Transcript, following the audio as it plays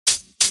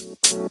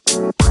Hello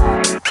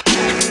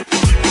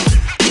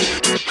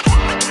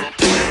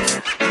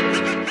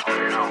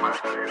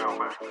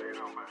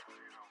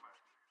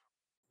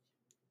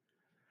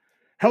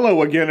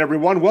again,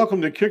 everyone.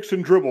 Welcome to Kicks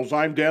and Dribbles.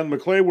 I'm Dan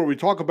McClay, where we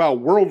talk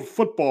about world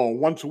football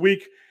once a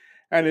week.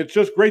 And it's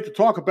just great to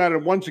talk about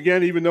it once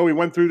again, even though we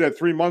went through that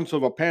 3 months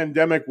of a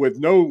pandemic with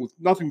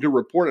nothing to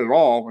report at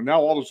all. And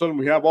now all of a sudden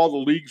we have all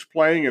the leagues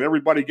playing and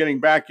everybody getting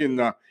back in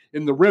the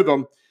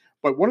rhythm.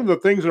 But one of the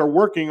things they're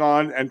working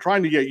on and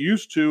trying to get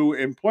used to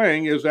in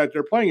playing is that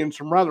they're playing in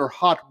some rather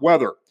hot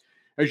weather.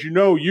 As you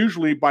know,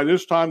 usually by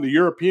this time the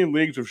European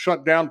leagues have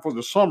shut down for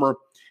the summer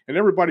and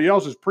everybody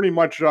else has pretty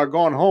much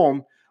gone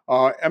home.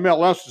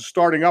 MLS is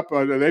starting up.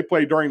 They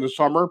play during the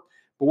summer,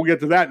 but we'll get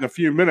to that in a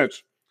few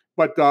minutes.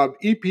 But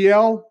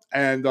EPL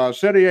and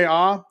Serie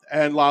A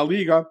and La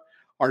Liga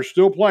are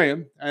still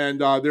playing,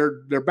 and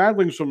they're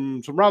battling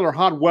some rather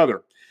hot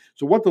weather.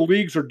 So what the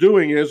leagues are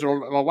doing is they're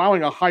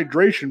allowing a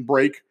hydration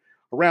break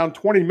around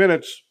 20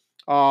 minutes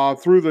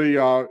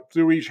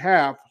through each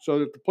half, so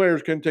that the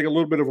players can take a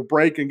little bit of a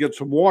break and get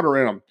some water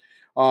in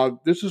them.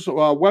 This is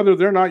weather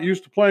they're not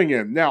used to playing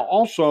in. Now,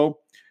 also,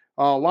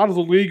 a lot of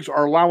the leagues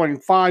are allowing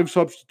 5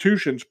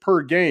 substitutions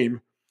per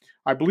game.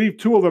 I believe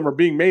 2 of them are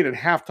being made at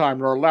halftime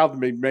and are allowed to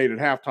be made at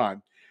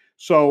halftime.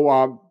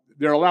 So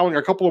they're allowing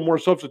a couple of more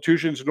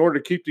substitutions in order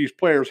to keep these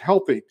players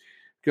healthy,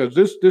 because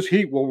this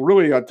heat will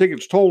really take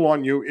its toll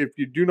on you if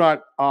you do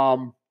not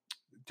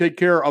take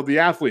care of the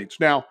athletes.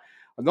 Now,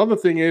 another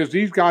thing is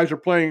these guys are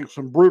playing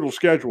some brutal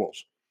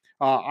schedules.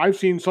 I've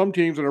seen some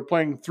teams that are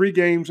playing 3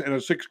 games in a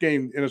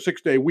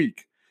 6-day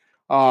week.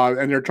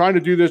 And they're trying to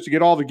do this to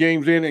get all the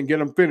games in and get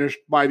them finished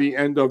by the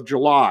end of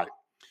July.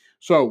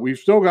 So we've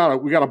still got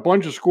a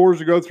bunch of scores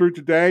to go through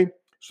today,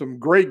 some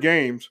great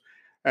games.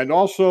 And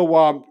also,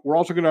 we're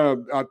also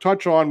going to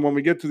touch on, when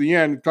we get to the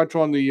end,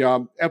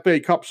 the FA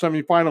Cup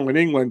semifinal in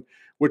England,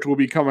 which will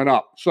be coming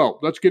up. So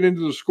let's get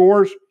into the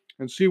scores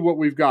and see what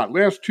we've got.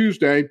 Last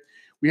Tuesday,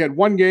 we had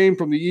one game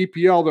from the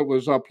EPL that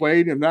was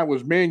played, and that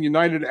was Man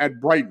United at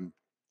Brighton.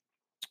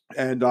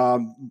 And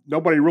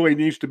nobody really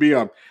needs to be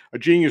a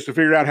genius to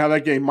figure out how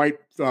that game might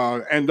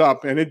end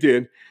up, and it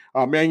did.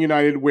 Man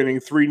United winning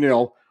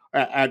 3-0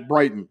 at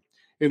Brighton.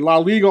 In La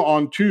Liga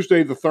on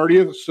Tuesday the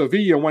 30th,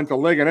 Sevilla went to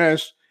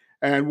Leganés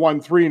and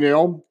won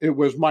 3-0. It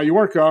was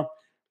Mallorca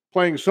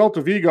playing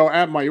Celta Vigo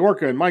at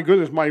Mallorca, and my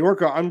goodness,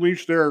 Mallorca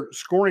unleashed their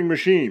scoring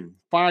machine.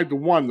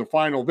 5-1 the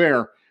final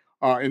there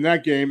in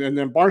that game. And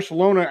then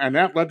Barcelona and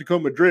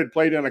Atletico Madrid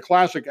played in a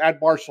classic at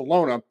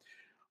Barcelona.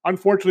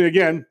 Unfortunately,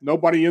 again,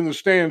 nobody in the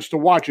stands to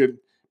watch it,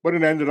 but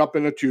it ended up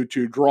in a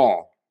 2-2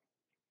 draw.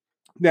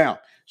 Now,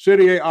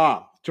 Serie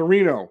A,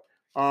 Torino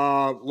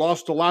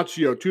lost to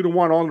Lazio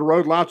 2-1 on the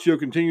road. Lazio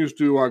continues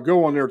to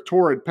go on their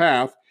torrid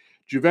path.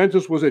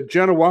 Juventus was at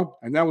Genoa,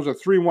 and that was a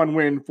 3-1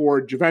 win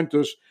for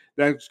Juventus.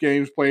 That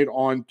game's played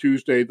on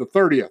Tuesday the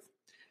 30th.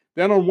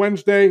 Then on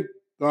Wednesday,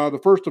 the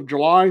 1st of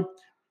July,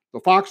 the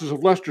Foxes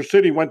of Leicester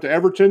City went to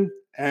Everton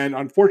and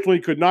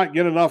unfortunately could not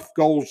get enough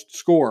goals to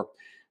score.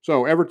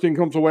 So Everton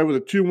comes away with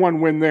a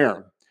 2-1 win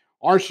there.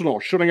 Arsenal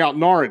shutting out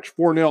Norwich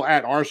 4-0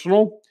 at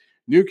Arsenal.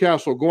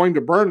 Newcastle going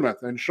to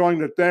Bournemouth and showing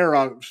that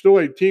they're still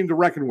a team to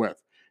reckon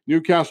with.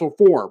 Newcastle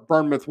 4,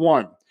 Bournemouth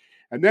 1.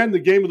 And then the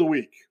game of the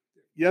week.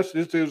 Yes,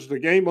 this is the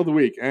game of the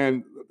week.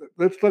 And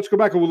let's go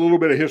back with a little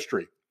bit of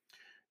history.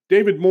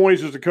 David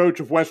Moyes is the coach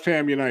of West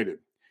Ham United.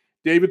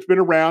 David's been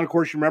around. Of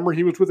course, you remember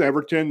he was with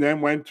Everton, then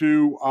went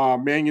to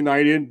Man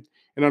United,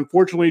 and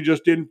unfortunately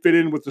just didn't fit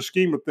in with the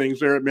scheme of things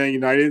there at Man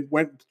United.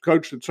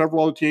 Coached at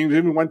several other teams,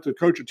 even went to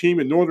coach a team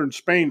in northern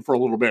Spain for a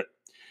little bit.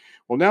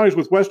 Well, now he's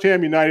with West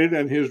Ham United,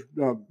 and his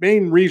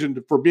main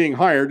reason for being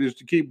hired is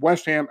to keep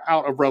West Ham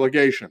out of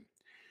relegation.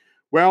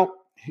 Well,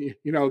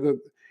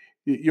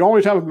 you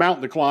always have a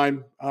mountain to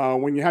climb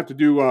when you have to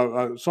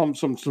do some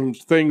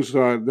things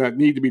that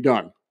need to be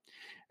done.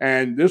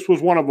 And this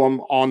was one of them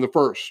on the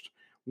 1st.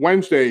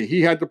 Wednesday,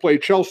 he had to play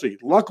Chelsea.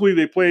 Luckily,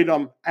 they played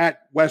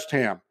at West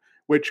Ham,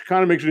 which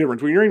kind of makes a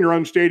difference. When you're in your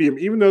own stadium,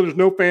 even though there's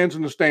no fans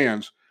in the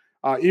stands,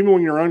 even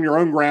when you're on your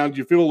own ground,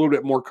 you feel a little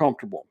bit more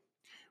comfortable.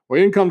 Well,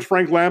 in comes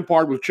Frank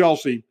Lampard with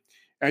Chelsea,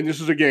 and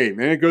this is a game,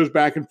 and it goes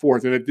back and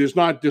forth, and it does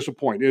not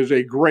disappoint. It is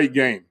a great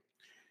game.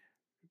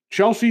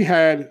 Chelsea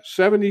had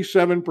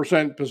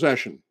 77%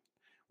 possession,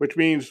 which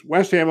means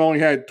West Ham only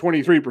had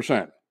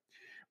 23%.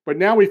 But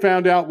now we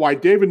found out why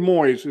David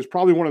Moyes is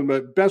probably one of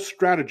the best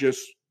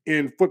strategists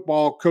in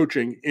football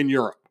coaching in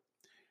Europe.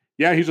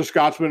 Yeah, he's a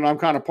Scotsman, and I'm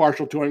kind of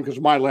partial to him because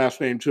of my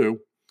last name too.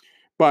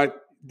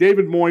 But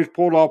David Moyes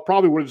pulled off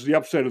probably what is the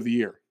upset of the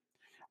year.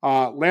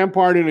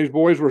 Lampard and his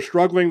boys were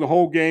struggling the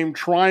whole game,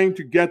 trying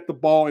to get the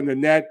ball in the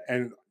net,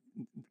 and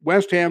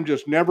West Ham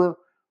just never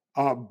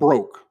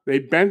broke. They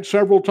bent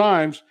several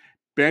times,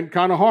 bent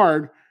kind of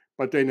hard,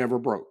 but they never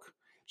broke.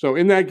 So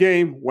in that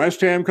game, West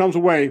Ham comes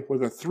away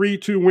with a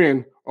 3-2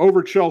 win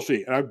over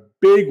Chelsea, and a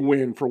big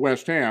win for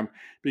West Ham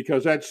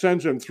because that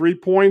sends them 3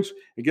 points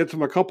and gets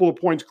them a couple of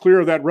points clear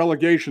of that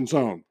relegation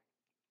zone.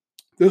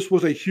 This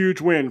was a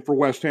huge win for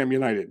West Ham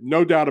United,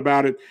 no doubt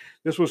about it.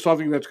 This was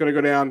something that's going to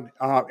go down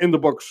in the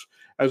books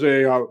as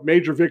a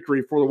major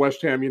victory for the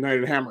West Ham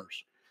United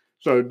Hammers.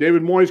 So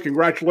David Moyes,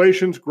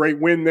 congratulations. Great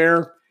win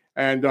there.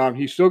 And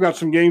he's still got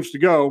some games to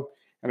go.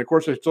 And, of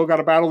course, they still got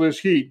to battle this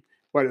heat.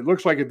 But it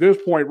looks like at this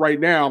point right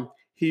now,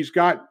 he's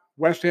got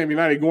West Ham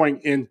United going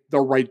in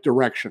the right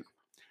direction.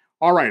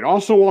 All right,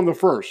 also on the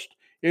first,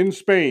 in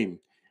Spain,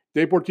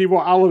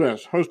 Deportivo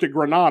Alaves hosted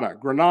Granada.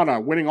 Granada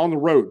winning on the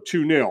road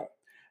 2-0.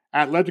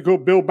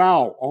 Atletico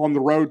Bilbao on the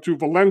road to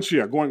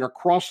Valencia, going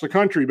across the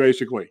country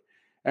basically.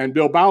 And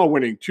Bilbao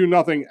winning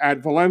 2-0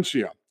 at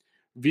Valencia.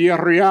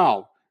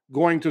 Villarreal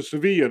going to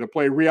Sevilla to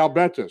play Real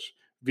Betis.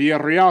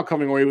 Villarreal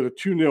coming away with a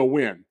 2-0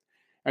 win.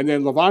 And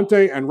then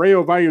Levante and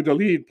Rayo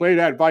Valladolid played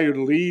at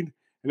Valladolid,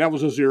 and that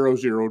was a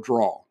 0-0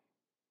 draw.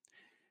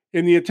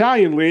 In the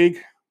Italian league,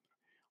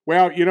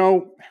 well, you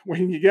know,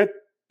 when you get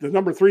the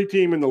number 3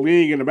 team in the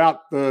league and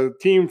about the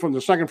team from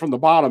the second from the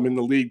bottom in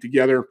the league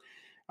together,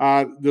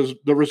 the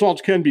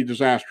results can be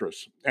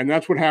disastrous. And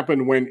that's what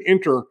happened when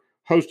Inter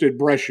hosted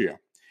Brescia.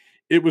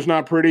 It was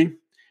not pretty.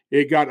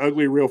 It got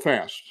ugly real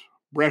fast.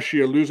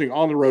 Brescia losing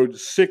on the road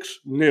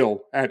 6-0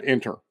 at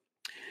Inter.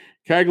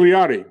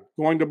 Cagliari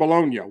going to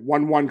Bologna,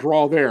 1-1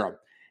 draw there.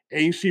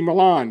 AC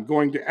Milan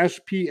going to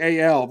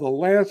SPAL, the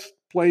last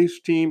place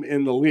team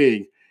in the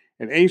league.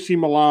 And AC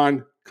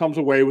Milan comes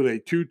away with a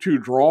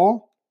 2-2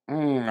 draw.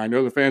 I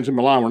know the fans in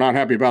Milan were not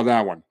happy about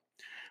that one.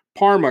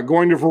 Parma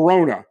going to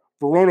Verona.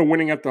 Verona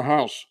winning at the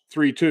house,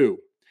 3-2.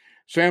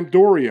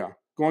 Sampdoria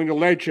going to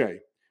Lecce.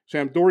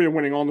 Sampdoria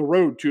winning on the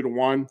road,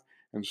 2-1.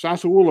 And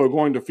Sassuolo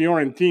going to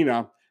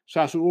Fiorentina.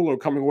 Sassuolo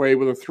coming away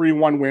with a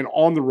 3-1 win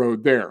on the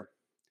road there.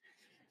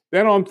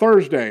 Then on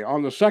Thursday,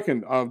 on the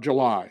 2nd of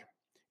July,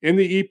 in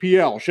the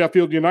EPL,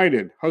 Sheffield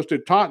United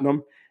hosted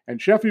Tottenham,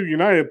 and Sheffield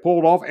United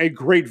pulled off a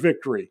great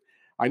victory.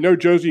 I know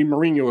Jose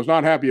Mourinho was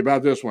not happy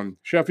about this one.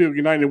 Sheffield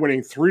United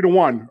winning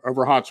 3-1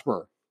 over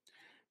Hotspur.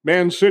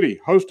 Man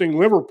City hosting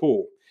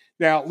Liverpool.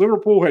 Now,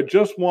 Liverpool had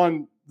just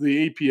won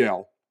the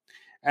EPL,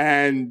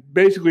 and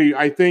basically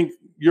I think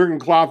Jurgen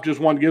Klopp just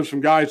wanted to give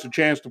some guys a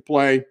chance to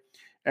play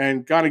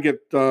and got to get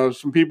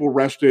some people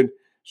rested.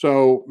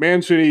 So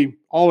Man City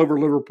all over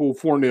Liverpool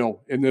 4-0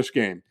 in this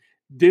game.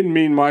 Didn't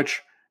mean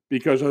much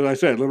because, as I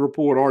said,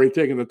 Liverpool had already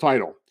taken the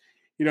title.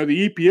 You know,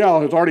 the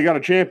EPL has already got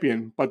a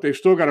champion, but they've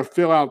still got to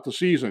fill out the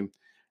season,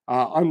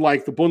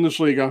 unlike the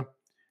Bundesliga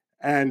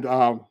and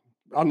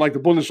unlike the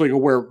Bundesliga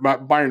where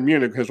Bayern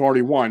Munich has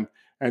already won,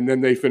 and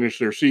then they finish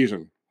their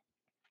season.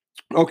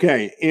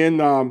 Okay,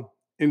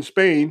 in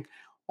Spain,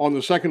 on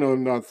the second,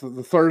 on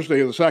the Thursday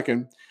of the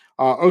second,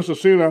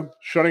 Osasuna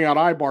shutting out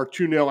Eibar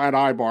 2-0 at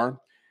Eibar.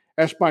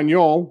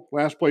 Espanyol,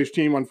 last place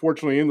team,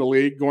 unfortunately, in the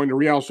league, going to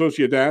Real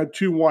Sociedad.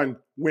 2-1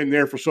 win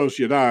there for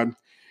Sociedad.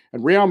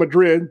 And Real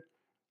Madrid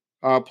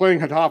playing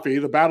Getafe,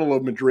 the Battle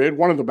of Madrid,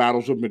 one of the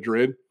battles of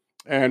Madrid.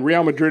 And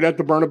Real Madrid at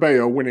the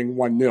Bernabeu winning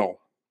 1-0.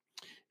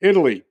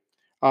 Italy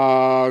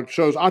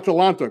shows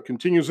Atalanta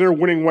continues their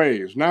winning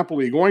ways.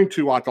 Napoli going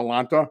to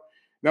Atalanta.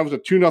 That was a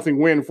 2-0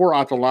 win for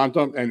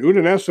Atalanta. And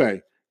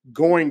Udinese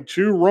going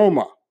to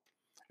Roma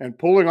and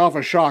pulling off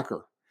a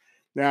shocker.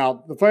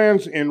 Now, the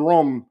fans in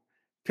Rome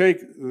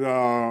take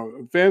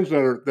the fans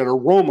that are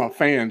Roma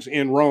fans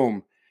in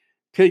Rome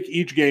take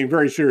each game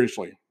very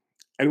seriously.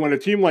 And when a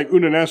team like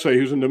Udinese,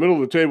 who's in the middle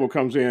of the table,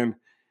 comes in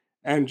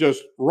and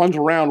just runs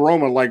around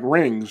Roma like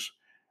rings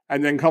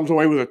and then comes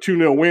away with a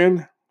 2-0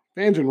 win,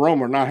 fans in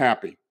Rome are not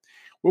happy.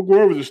 We'll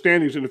go over the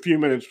standings in a few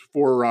minutes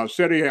for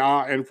Serie A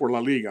and for La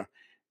Liga.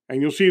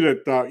 And you'll see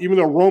that even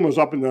though Roma's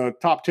up in the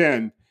top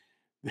 10,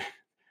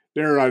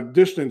 their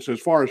distance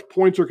as far as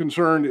points are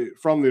concerned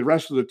from the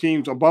rest of the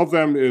teams above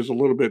them is a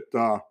little bit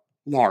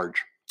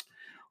large.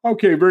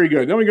 Okay, very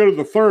good. Then we go to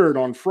the third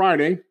on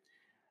Friday,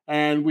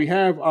 and we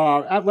have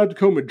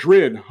Atletico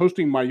Madrid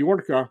hosting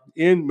Mallorca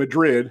in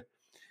Madrid,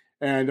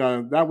 and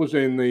that was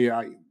in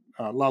the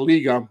La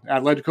Liga.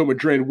 Atletico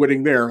Madrid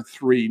winning there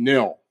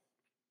 3-0.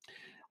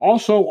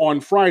 Also on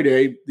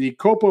Friday, the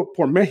Copa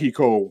por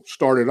Mexico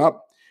started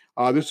up.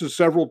 This is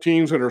several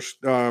teams that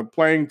are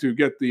playing to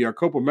get the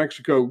Copa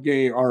Mexico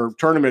game or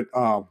tournament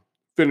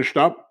finished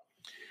up.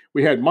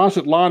 We had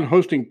Mazatlan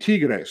hosting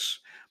Tigres.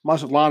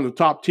 Mazatlan, the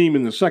top team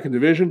in the second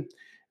division,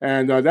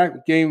 and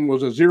that game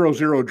was a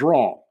 0-0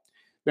 draw.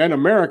 Then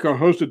America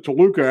hosted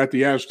Toluca at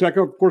the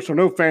Azteca. Of course, there are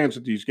no fans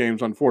at these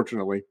games,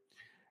 unfortunately.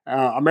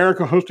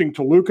 America hosting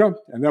Toluca,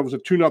 and that was a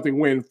 2-0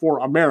 win for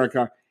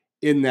America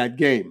in that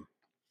game.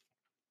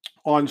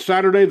 On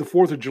Saturday, the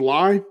 4th of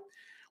July,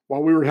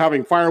 while we were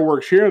having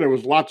fireworks here, there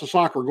was lots of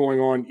soccer going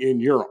on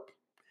in Europe.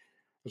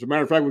 As a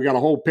matter of fact, we got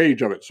a whole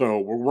page of it, so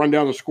we'll run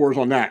down the scores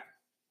on that.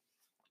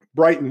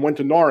 Brighton went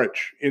to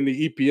Norwich in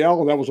the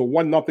EPL, and that was a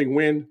 1-0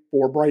 win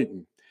for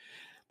Brighton.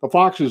 The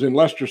Foxes in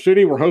Leicester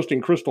City were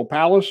hosting Crystal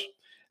Palace,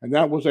 and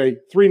that was a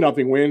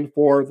 3-0 win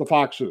for the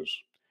Foxes.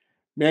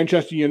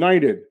 Manchester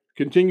United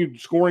continued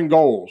scoring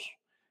goals,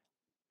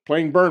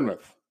 playing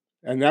Bournemouth,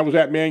 and that was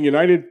at Man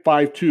United.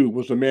 5-2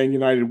 was the Man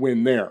United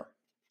win there.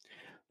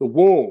 The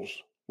Wolves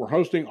were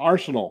hosting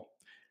Arsenal.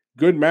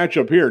 Good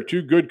matchup here,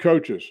 two good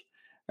coaches.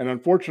 And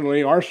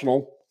unfortunately,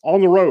 Arsenal,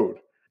 on the road,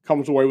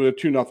 comes away with a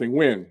 2-0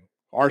 win.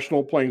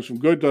 Arsenal playing some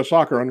good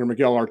soccer under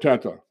Miguel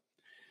Arteta.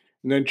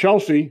 And then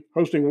Chelsea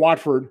hosting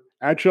Watford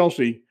at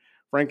Chelsea.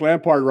 Frank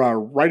Lampard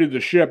righted the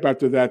ship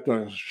after that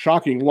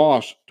shocking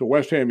loss to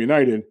West Ham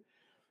United.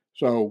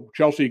 So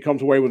Chelsea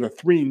comes away with a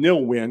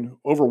 3-0 win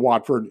over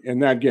Watford in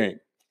that game.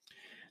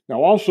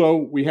 Now also,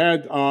 we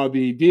had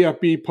the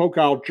DFB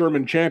Pokal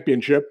German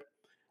Championship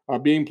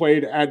being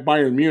played at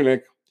Bayern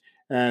Munich,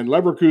 and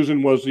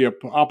Leverkusen was the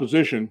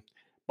opposition.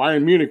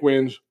 Bayern Munich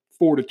wins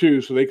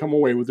 4-2, so they come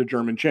away with the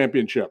German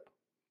Championship.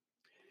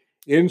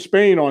 In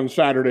Spain on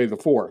Saturday the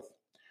 4th,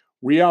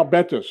 Real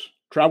Betis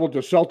traveled to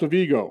Celta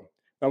Vigo.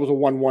 That was a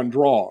 1-1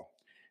 draw.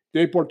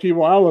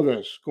 Deportivo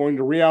Alaves going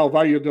to Real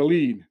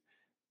Valladolid,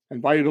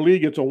 and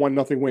Valladolid gets a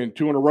 1-0 win,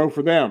 2 in a row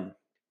for them.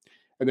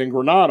 And then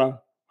Granada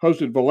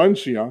hosted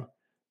Valencia.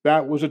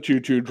 That was a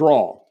 2-2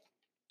 draw.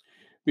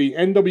 The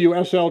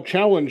NWSL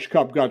Challenge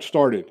Cup got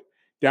started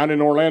down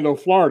in Orlando,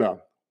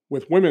 Florida,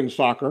 with women's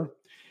soccer.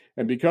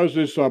 And because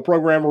this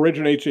program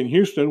originates in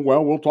Houston,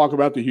 well, we'll talk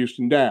about the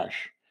Houston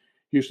Dash.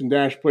 Houston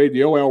Dash played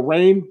the OL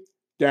Reign.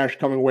 Dash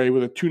coming away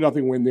with a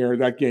 2-0 win there,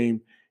 that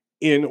game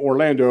in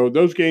Orlando.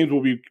 Those games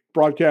will be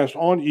broadcast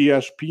on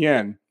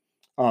ESPN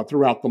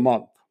throughout the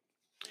month.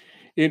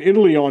 In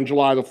Italy on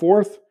July the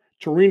 4th,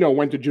 Torino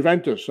went to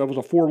Juventus. That was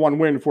a 4-1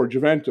 win for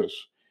Juventus.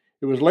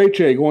 It was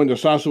Lecce going to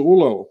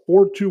Sassuolo,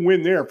 4-2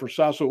 win there for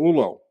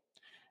Sassuolo.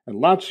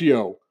 And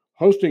Lazio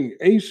hosting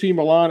AC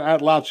Milan at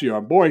Lazio.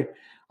 And boy,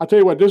 I'll tell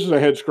you what, this is a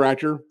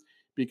head-scratcher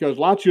because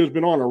Lazio's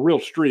been on a real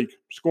streak,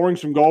 scoring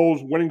some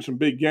goals, winning some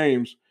big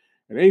games,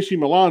 and AC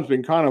Milan's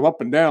been kind of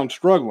up and down,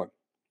 struggling.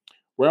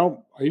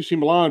 Well, AC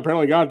Milan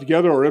apparently got it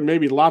together, or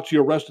maybe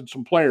Lazio rested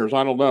some players,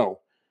 I don't know.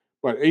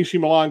 But AC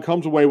Milan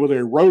comes away with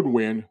a road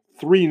win,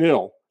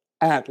 3-0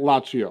 at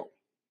Lazio.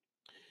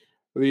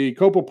 The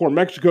Copa por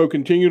Mexico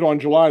continued on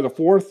July the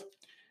 4th,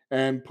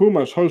 and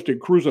Pumas hosted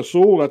Cruz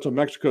Azul. That's a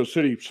Mexico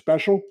City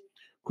special.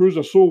 Cruz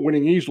Azul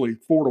winning easily,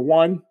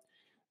 4-1.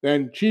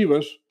 Then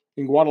Chivas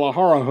in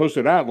Guadalajara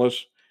hosted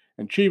Atlas,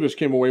 and Chivas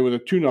came away with a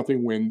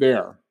 2-0 win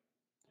there.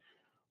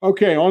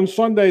 Okay, on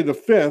Sunday the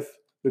 5th,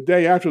 the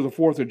day after the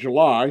 4th of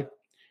July,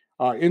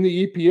 in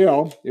the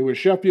EPL, it was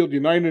Sheffield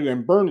United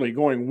and Burnley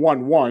going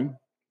 1-1.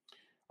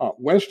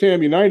 West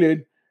Ham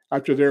United,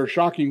 after their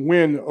shocking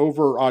win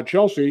over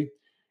Chelsea,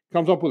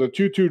 comes up with a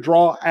 2-2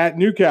 draw at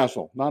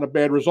Newcastle. Not a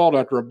bad result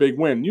after a big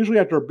win. Usually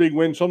after a big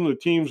win, some of the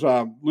teams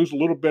lose a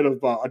little bit of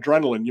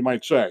adrenaline, you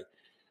might say.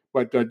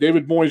 But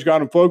David Moyes got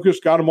them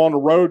focused, got them on the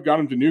road, got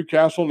them to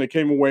Newcastle, and they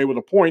came away with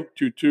a point,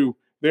 2-2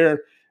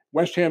 there.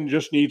 West Ham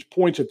just needs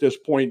points at this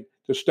point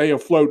to stay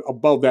afloat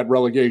above that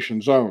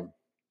relegation zone.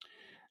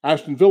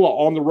 Aston Villa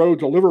on the road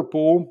to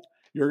Liverpool.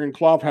 Jurgen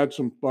Klopp had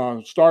some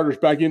starters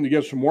back in to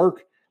get some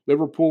work.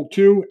 Liverpool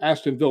 2,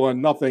 Aston Villa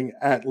 0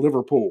 at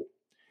Liverpool.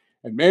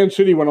 And Man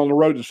City went on the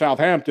road to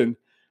Southampton.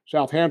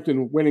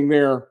 Southampton winning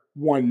there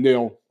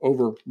 1-0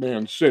 over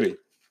Man City.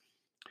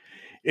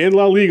 In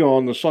La Liga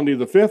on the Sunday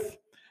the 5th,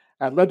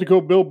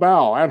 Atletico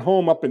Bilbao at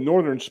home up in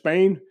northern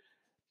Spain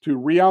to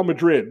Real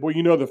Madrid. Well,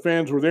 you know the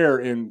fans were there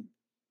in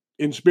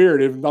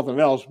spirit, if nothing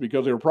else,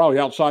 because they were probably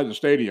outside the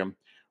stadium.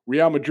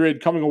 Real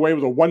Madrid coming away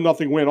with a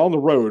 1-0 win on the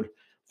road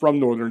from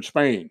northern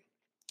Spain.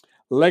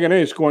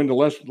 Leganés going to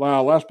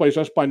last place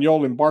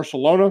Espanyol in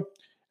Barcelona,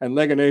 and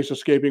Leganés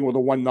escaping with a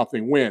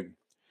 1-0 win.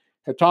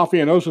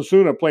 Getafe and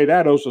Osasuna played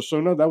at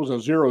Osasuna. That was a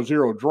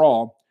 0-0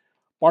 draw.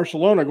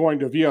 Barcelona going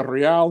to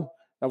Villarreal.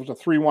 That was a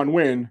 3-1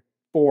 win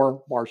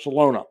for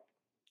Barcelona.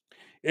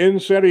 In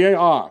Serie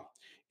A,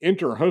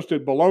 Inter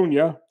hosted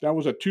Bologna. That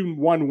was a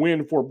 2-1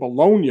 win for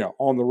Bologna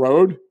on the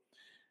road.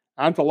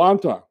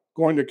 Atalanta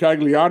going to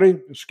Cagliari,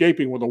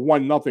 escaping with a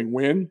 1-0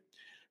 win.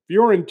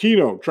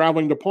 Fiorentino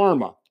traveling to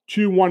Parma.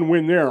 2-1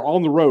 win there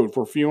on the road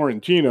for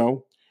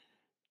Fiorentino.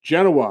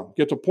 Genoa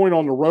gets a point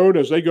on the road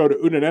as they go to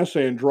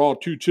Udinese and draw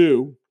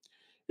 2-2.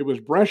 It was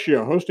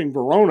Brescia hosting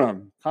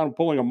Verona, kind of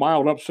pulling a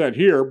mild upset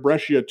here.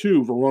 Brescia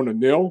 2, Verona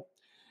 0.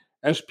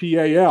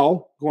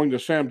 SPAL going to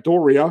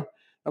Sampdoria.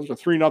 That was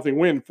a 3-0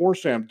 win for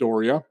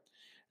Sampdoria.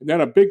 And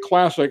then a big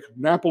classic,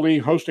 Napoli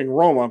hosting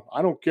Roma.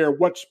 I don't care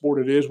what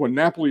sport it is. When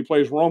Napoli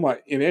plays Roma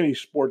in any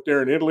sport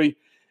there in Italy,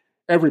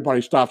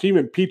 everybody stops.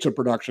 Even pizza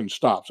production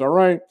stops, all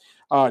right?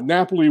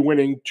 Napoli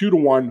winning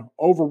 2-1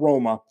 over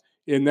Roma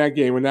in that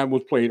game, and that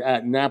was played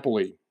at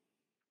Napoli.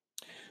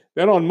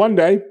 Then on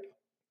Monday,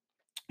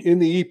 in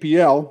the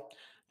EPL,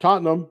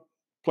 Tottenham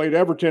played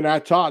Everton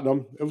at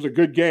Tottenham. It was a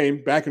good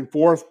game, back and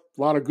forth,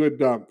 a lot of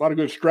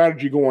good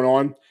strategy going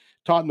on.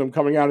 Tottenham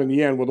coming out in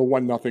the end with a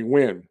 1-0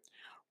 win.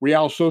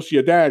 Real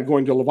Sociedad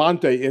going to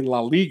Levante in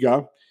La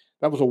Liga.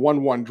 That was a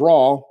 1-1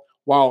 draw,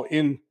 while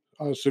in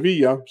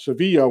Sevilla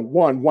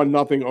won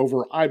 1-0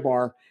 over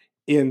Eibar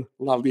in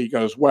La Liga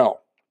as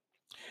well.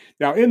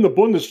 Now, in the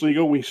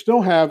Bundesliga, we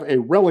still have a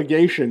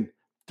relegation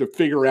to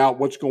figure out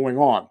what's going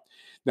on.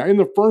 Now, in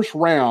the first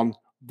round,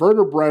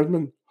 Werder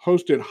Bremen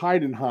hosted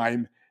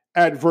Heidenheim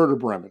at Werder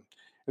Bremen,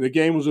 and the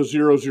game was a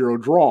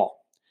 0-0 draw.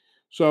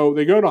 So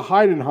they go to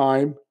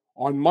Heidenheim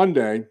on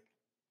Monday,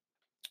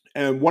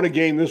 and what a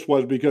game this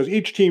was, because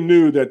each team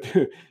knew that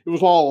it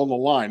was all on the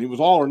line. It was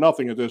all or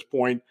nothing at this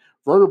point.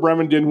 Werder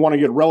Bremen didn't want to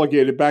get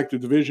relegated back to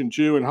Division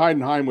II, and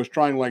Heidenheim was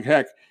trying like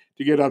heck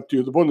to get up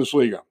to the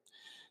Bundesliga.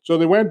 So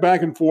they went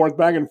back and forth,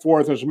 back and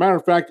forth. As a matter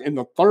of fact, in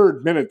the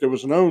third minute, there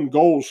was an own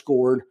goal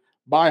scored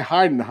by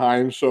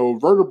Heidenheim. So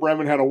Werder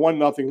Bremen had a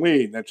 1-0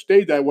 lead. That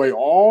stayed that way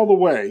all the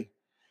way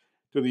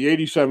to the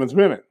 87th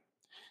minute.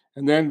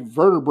 And then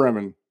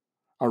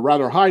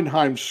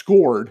Heidenheim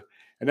scored,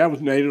 and that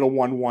was made it a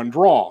 1-1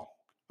 draw.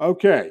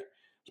 Okay.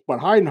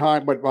 But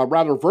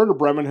Werder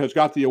Bremen has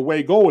got the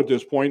away goal at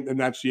this point, and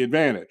that's the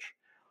advantage.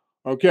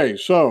 Okay,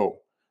 so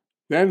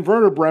then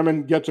Werder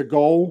Bremen gets a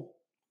goal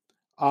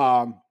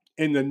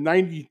in the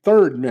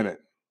 93rd minute.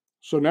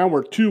 So now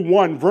we're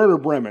 2-1 Werder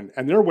Bremen,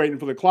 and they're waiting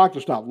for the clock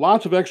to stop.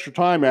 Lots of extra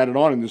time added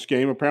on in this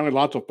game. Apparently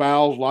lots of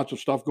fouls, lots of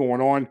stuff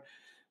going on.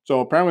 So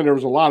apparently there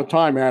was a lot of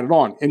time added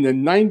on. In the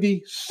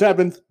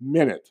 97th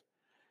minute,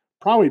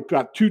 probably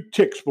about 2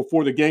 ticks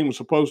before the game was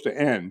supposed to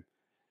end,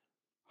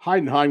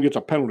 Heidenheim gets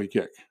a penalty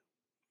kick,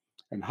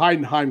 and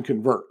Heidenheim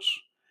converts.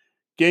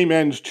 Game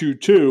ends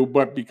 2-2,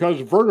 but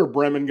because Werder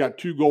Bremen got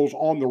 2 goals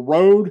on the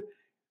road,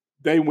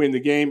 they win the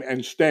game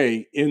and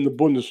stay in the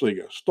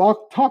Bundesliga.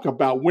 Talk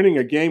about winning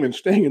a game and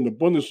staying in the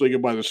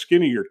Bundesliga by the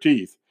skin of your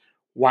teeth.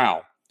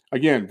 Wow.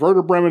 Again,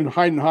 Werder Bremen,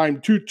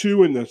 Heidenheim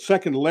 2-2 in the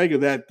second leg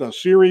of that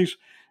series,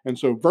 and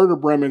so Werder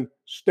Bremen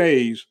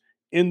stays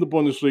in the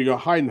Bundesliga.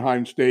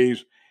 Heidenheim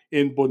stays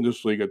in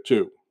Bundesliga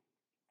 2.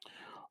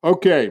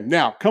 Okay,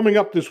 now coming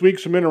up this week,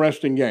 some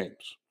interesting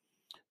games.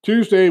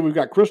 Tuesday, we've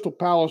got Crystal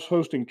Palace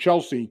hosting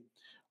Chelsea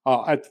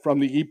from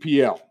the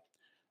EPL.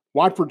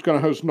 Watford's going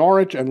to host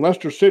Norwich, and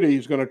Leicester City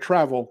is going to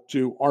travel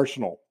to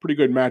Arsenal. Pretty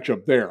good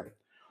matchup there.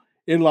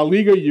 In La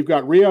Liga, you've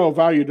got Real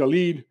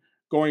Valladolid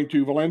going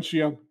to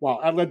Valencia,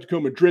 while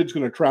Atletico Madrid's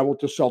going to travel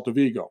to Celta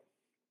Vigo.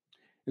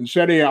 In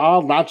Serie A,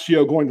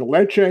 Lazio going to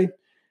Lecce.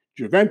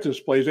 Juventus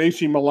plays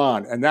AC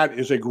Milan, and that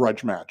is a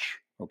grudge match.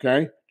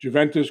 Okay?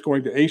 Juventus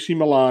going to AC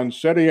Milan,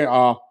 Serie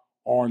A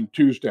on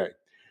Tuesday.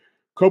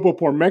 Copa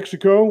por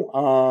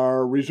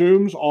Mexico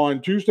resumes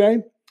on Tuesday.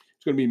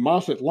 It's going to be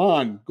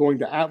Mazatlan going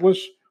to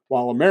Atlas,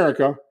 while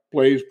America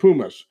plays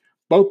Pumas.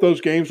 Both those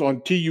games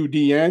on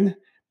TUDN,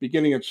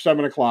 beginning at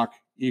 7 o'clock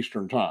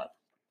Eastern Time.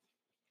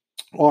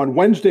 On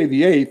Wednesday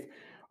the 8th,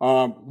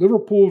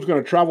 Liverpool's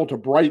going to travel to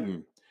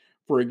Brighton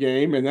for a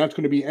game, and that's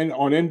going to be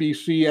on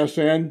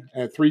NBCSN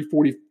at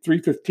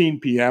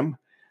 3:15 p.m.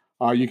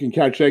 You can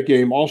catch that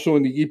game. Also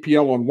in the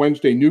EPL on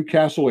Wednesday,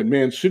 Newcastle at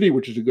Man City,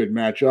 which is a good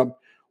matchup.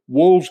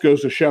 Wolves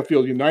goes to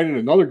Sheffield United,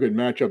 another good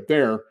matchup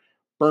there.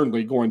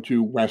 Burnley going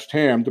to West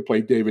Ham to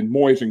play David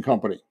Moyes and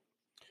company.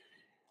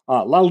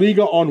 La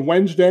Liga on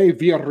Wednesday,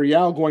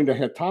 Villarreal going to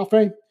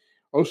Getafe.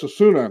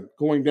 Osasuna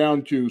going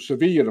down to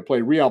Sevilla to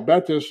play Real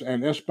Betis,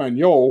 and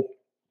Espanyol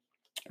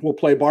will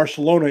play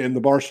Barcelona in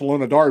the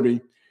Barcelona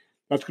derby.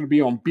 That's going to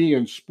be on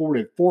beIN Sport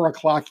at 4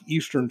 o'clock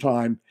Eastern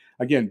Time.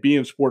 Again,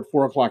 beIN Sport,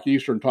 4 o'clock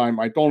Eastern Time.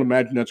 I don't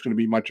imagine that's going to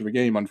be much of a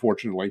game,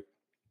 unfortunately.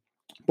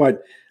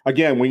 But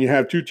again, when you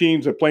have 2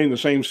 teams that play in the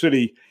same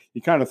city,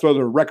 you kind of throw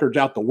their records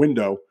out the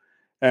window,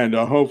 and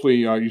hopefully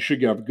you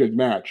should have a good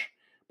match.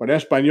 But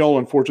Espanyol,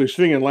 unfortunately,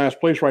 sitting in last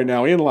place right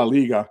now in La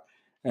Liga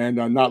and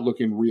not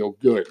looking real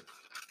good.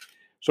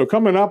 So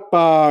coming up,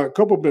 a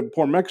couple bit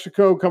for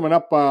Mexico. Coming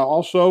up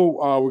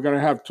also, we're going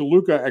to have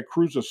Toluca at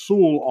Cruz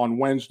Azul on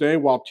Wednesday,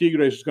 while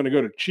Tigres is going to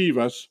go to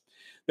Chivas.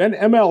 Then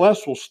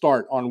MLS will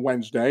start on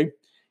Wednesday.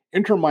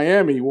 Inter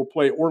Miami will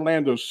play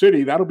Orlando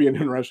City. That'll be an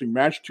interesting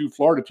match. 2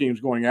 Florida teams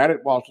going at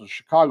it, whilst the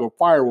Chicago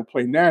Fire will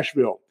play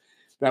Nashville.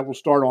 That will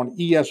start on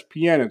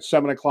ESPN at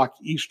 7 o'clock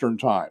Eastern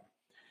Time,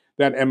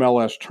 that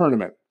MLS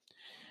tournament.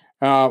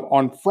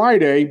 On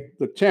Friday,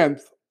 the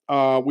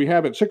 10th, we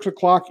have at 6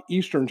 o'clock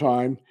Eastern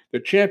Time, the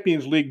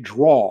Champions League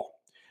draw.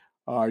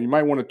 You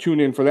might want to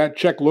tune in for that.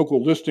 Check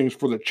local listings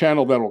for the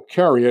channel that will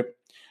carry it.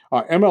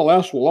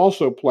 MLS will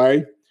also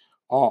play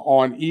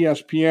on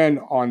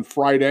ESPN on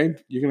Friday.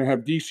 You're going to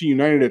have DC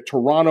United at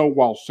Toronto,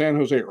 while San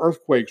Jose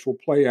Earthquakes will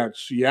play at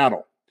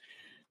Seattle.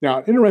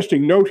 Now,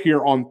 interesting note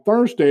here, on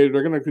Thursday,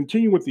 they're going to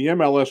continue with the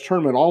MLS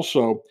tournament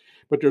also,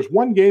 but there's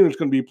one game that's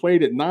going to be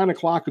played at 9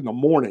 o'clock in the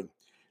morning.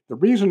 The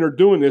reason they're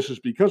doing this is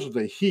because of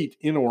the heat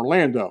in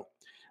Orlando.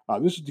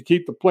 This is to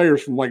keep the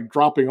players from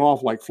dropping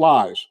off like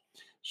flies.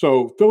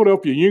 So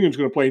Philadelphia Union's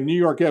going to play New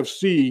York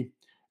FC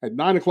at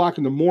 9 o'clock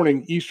in the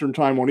morning Eastern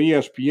Time on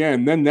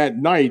ESPN. Then that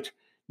night,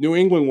 New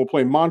England will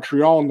play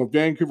Montreal, and the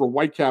Vancouver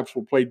Whitecaps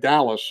will play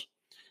Dallas.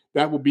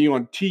 That will be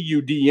on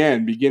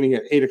TUDN beginning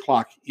at 8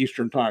 o'clock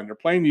Eastern Time. They're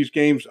playing these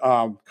games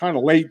kind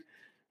of late,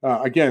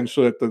 again,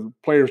 so that the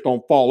players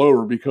don't fall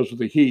over because of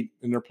the heat,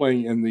 and they're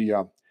playing in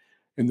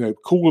the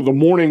cool of the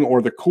morning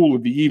or the cool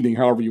of the evening,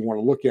 however you want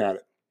to look at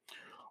it.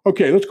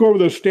 Okay, let's go over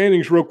those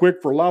standings real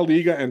quick for La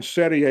Liga and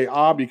Serie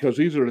A, because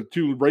these are the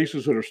 2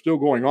 races that are still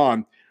going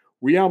on.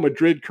 Real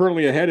Madrid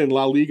currently ahead in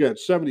La Liga at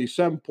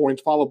 77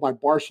 points, followed by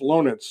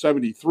Barcelona at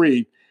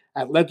 73,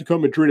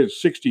 Atletico Madrid at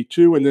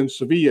 62, and then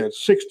Sevilla at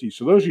 60.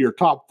 So those are your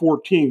top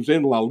 4 teams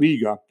in La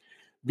Liga.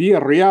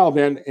 Villarreal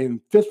then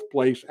in 5th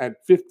place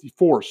at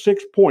 54,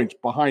 6 points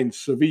behind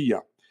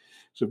Sevilla.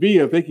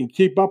 Sevilla, if they can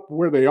keep up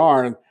where they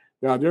are,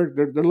 Yeah,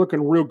 they're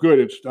looking real good.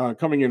 It's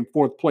coming in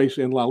fourth place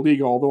in La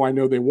Liga, although I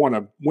know they want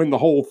to win the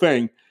whole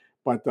thing.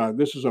 But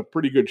this is a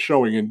pretty good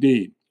showing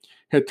indeed.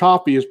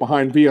 Getafe is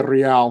behind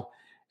Villarreal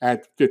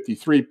at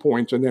 53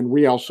 points, and then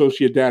Real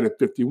Sociedad at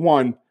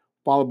 51,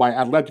 followed by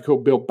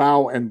Atletico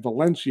Bilbao and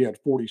Valencia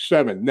at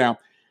 47. Now,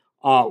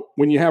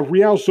 when you have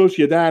Real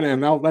Sociedad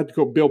and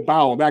Atletico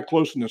Bilbao that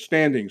close in the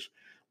standings,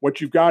 what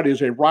you've got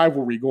is a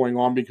rivalry going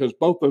on because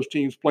both those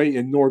teams play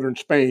in northern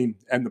Spain,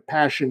 and the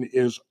passion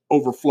is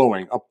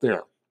overflowing up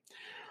there.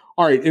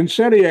 All right, in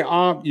Serie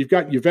A, you've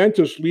got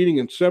Juventus leading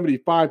in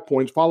 75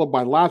 points, followed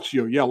by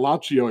Lazio. Yeah,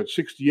 Lazio at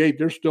 68.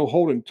 They're still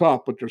holding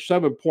tough, but they're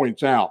 7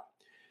 points out.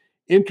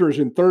 Inter's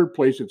in third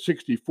place at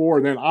 64,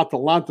 and then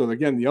Atalanta,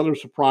 again, the other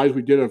surprise,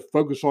 we did a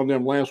focus on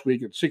them last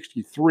week at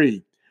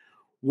 63.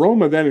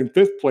 Roma then in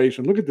fifth place,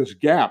 and look at this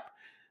gap,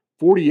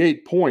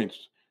 48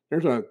 points.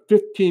 There's a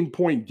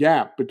 15-point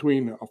gap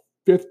between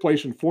fifth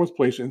place and fourth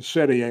place in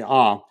Serie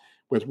A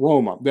with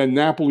Roma. Then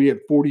Napoli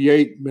at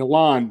 48,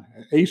 Milan,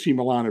 AC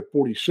Milan at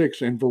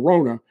 46, and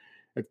Verona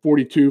at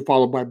 42,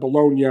 followed by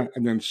Bologna,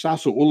 and then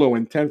Sassuolo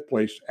in 10th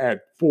place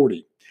at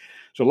 40.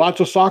 So lots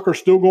of soccer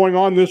still going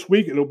on this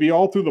week. It'll be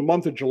all through the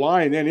month of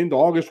July, and then into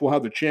August we'll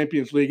have the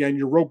Champions League and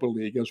Europa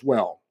League as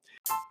well.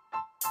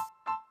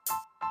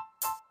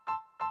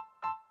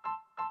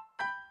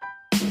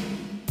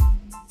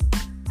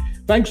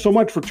 Thanks so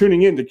much for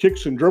tuning in to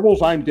Kicks and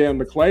Dribbles. I'm Dan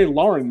McClay.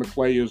 Lauren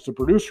McClay is the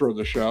producer of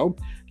the show.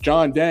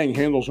 John Dang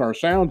handles our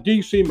sound.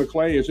 DC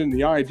McClay is in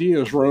the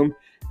ideas room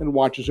and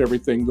watches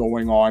everything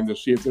going on to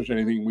see if there's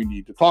anything we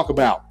need to talk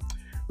about.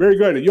 Very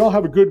good. And you all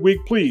have a good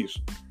week. Please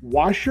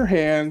wash your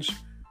hands,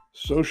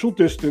 social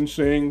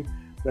distancing.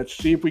 Let's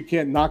see if we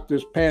can't knock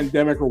this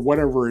pandemic or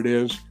whatever it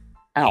is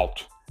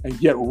out and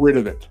get rid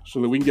of it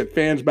so that we can get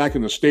fans back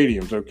in the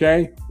stadiums,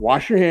 okay?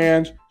 Wash your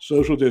hands,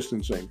 social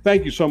distancing.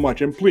 Thank you so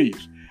much. And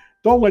please,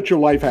 don't let your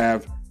life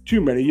have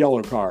too many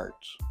yellow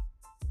cards.